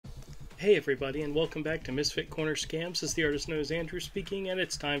Hey everybody, and welcome back to Misfit Corner Scams. As the artist knows, Andrew speaking, and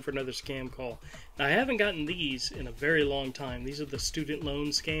it's time for another scam call. Now, I haven't gotten these in a very long time. These are the student loan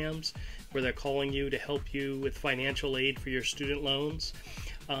scams, where they're calling you to help you with financial aid for your student loans.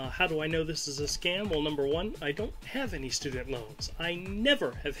 How do I know this is a scam? Well, number one, I don't have any student loans. I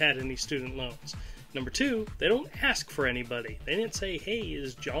never have had any student loans. Number two, they don't ask for anybody. They didn't say, hey,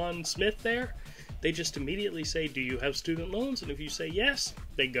 is John Smith there? They just immediately say, do you have student loans? And if you say yes,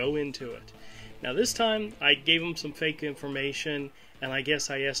 they go into it. Now this time, I gave them some fake information, and I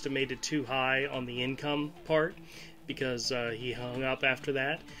guess I estimated too high on the income part, because he hung up after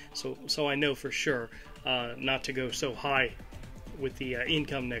that. So I know for sure not to go so high with the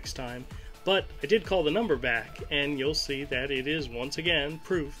income next time. But I did call the number back, and you'll see that it is, once again,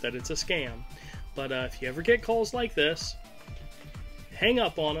 proof that it's a scam. But if you ever get calls like this, hang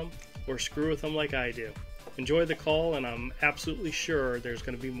up on them, or screw with them like I do. Enjoy the call, and I'm absolutely sure there's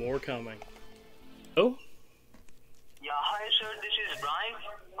going to be more coming. Oh? Yeah, hi sir, this is Brian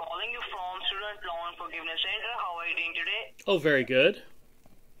calling you from Student Loan Forgiveness Center. How are you doing today? Oh, very good.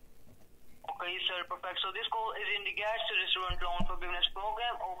 Okay sir, perfect. So this call is in regards to the Student Loan Forgiveness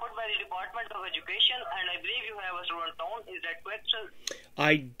Program offered by the Department of Education, and I believe you have a student loan. Is that correct, sir?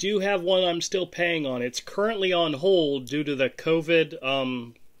 I do have one I'm still paying on. It's currently on hold due to the COVID.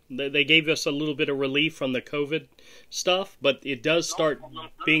 They gave us a little bit of relief from the COVID stuff, but it does start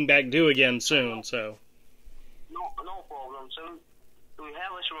being back due again soon, so. No problem, sir. Do you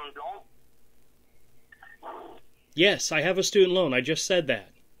have a student loan? Yes, I have a student loan. I just said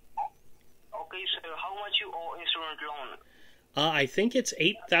that. Okay, sir. How much you owe in student loan? I think it's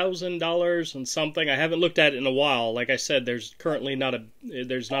 $8,000 and something. I haven't looked at it in a while. Like I said, there's currently not a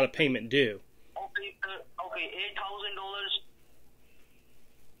payment due. Okay, sir. Okay, $8,000.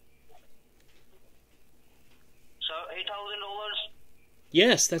 $8,000?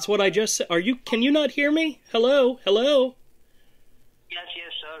 Yes, that's what I just said. Can you not hear me? Hello? Hello? Yes,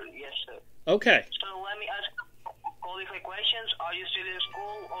 sir. Yes, sir. Okay. So let me ask qualified questions. Are you still in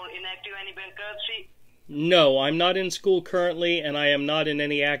school or inactive any bankruptcy? No, I'm not in school currently, and I am not in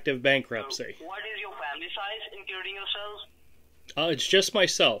any active bankruptcy. So what is your family size, including yourselves? It's just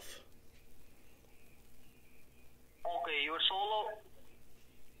myself. Okay, you're solo?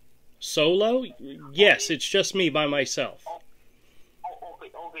 Solo? Yes, it's just me by myself.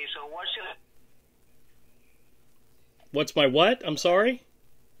 Okay, so what's your... What's my what? I'm sorry?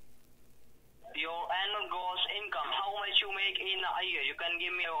 Your annual gross income, how much you make in a year? You can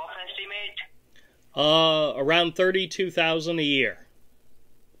give me a rough estimate? Around $32,000 a year.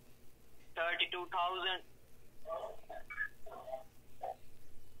 32,000.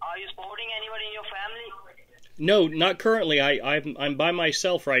 Are you supporting anybody in your family? No, not currently. I'm by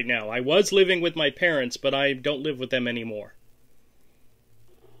myself right now. I was living with my parents, but I don't live with them anymore.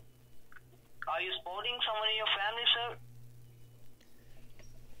 Are you supporting someone in your family,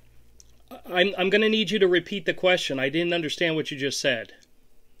 sir? I'm going to need you to repeat the question. I didn't understand what you just said.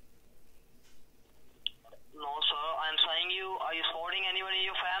 No, sir. I'm saying are you supporting anyone in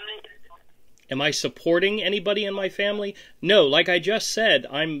your family? Am I supporting anybody in my family? No, like I just said,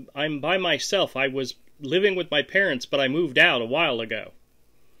 I'm by myself. I was living with my parents, but I moved out a while ago.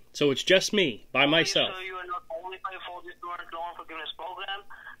 So it's just me, by myself. So you are not qualified for the Student Loan Forgiveness Program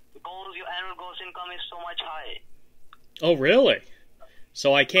because your annual gross income is so much high. Oh, really?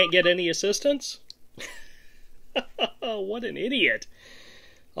 So I can't get any assistance? What an idiot.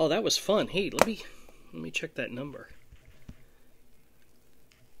 Oh, that was fun. Hey, let me check that number.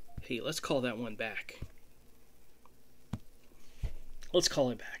 Hey, let's call that one back. Let's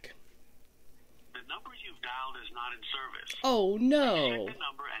call it back. Number you've dialed is not in service. Oh, no. Check the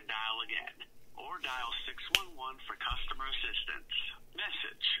number and dial again. Or dial 611 for customer assistance.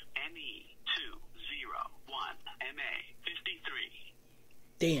 Message NE201MA53.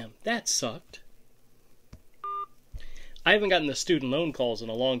 Damn, that sucked. I haven't gotten the student loan calls in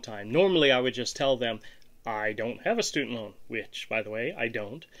a long time. Normally I would just tell them, I don't have a student loan, which, by the way, I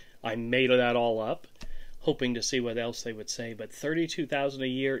don't. I made that all up, hoping to see what else they would say, but $32,000 a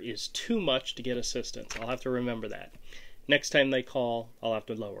year is too much to get assistance. I'll have to remember that. Next time they call, I'll have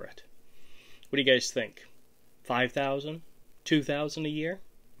to lower it. What do you guys think? $5,000? $2,000 a year?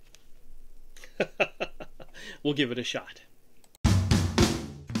 We'll give it a shot.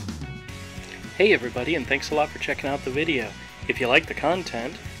 Hey everybody, and thanks a lot for checking out the video. If you like the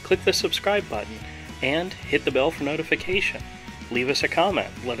content, click the subscribe button and hit the bell for notification. Leave us a comment.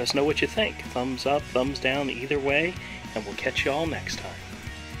 Let us know what you think. Thumbs up, thumbs down, either way, and we'll catch you all next time.